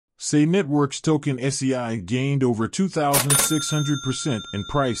SEI Network's token SEI gained over 2,600% in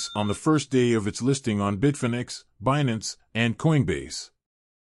price on the first day of its listing on Bitfinex, Binance, and Coinbase.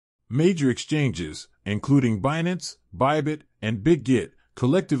 Major exchanges, including Binance, Bybit, and BitGet,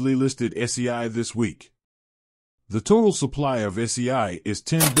 collectively listed SEI this week. The total supply of SEI is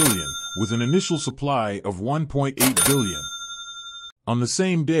 10 billion, with an initial supply of 1.8 billion. On the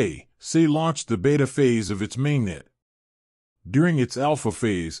same day, SEI launched the beta phase of its mainnet. During its alpha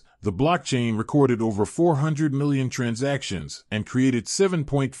phase, the blockchain recorded over 400 million transactions and created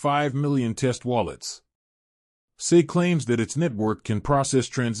 7.5 million test wallets. SEI claims that its network can process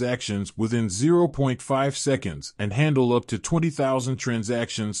transactions within 0.5 seconds and handle up to 20,000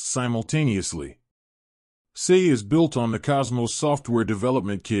 transactions simultaneously. SEI is built on the Cosmos software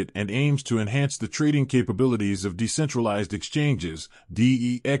development kit and aims to enhance the trading capabilities of decentralized exchanges,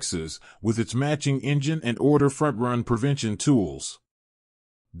 DEXs, with its matching engine and order front-run prevention tools.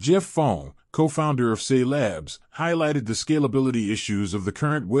 Jeff Fong, co-founder of SEI Labs, highlighted the scalability issues of the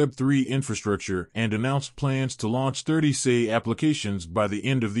current Web3 infrastructure and announced plans to launch 30 SEI applications by the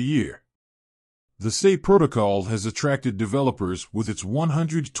end of the year. The SEI protocol has attracted developers with its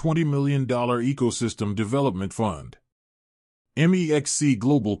 $120 million ecosystem development fund. MEXC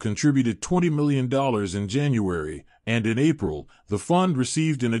Global contributed $20 million in January, and in April, the fund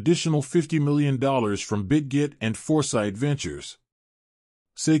received an additional $50 million from BitGet and Foresight Ventures.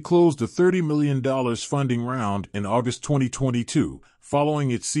 SEI closed a $30 million funding round in August 2022, following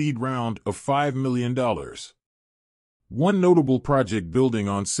its seed round of $5 million. One notable project building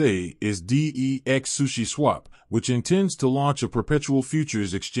on SEI is DEX Sushi Swap, which intends to launch a perpetual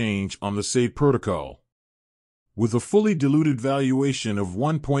futures exchange on the SEI protocol. With a fully diluted valuation of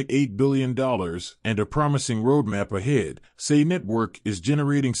 $1.8 billion and a promising roadmap ahead, SEI Network is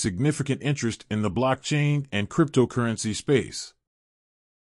generating significant interest in the blockchain and cryptocurrency space.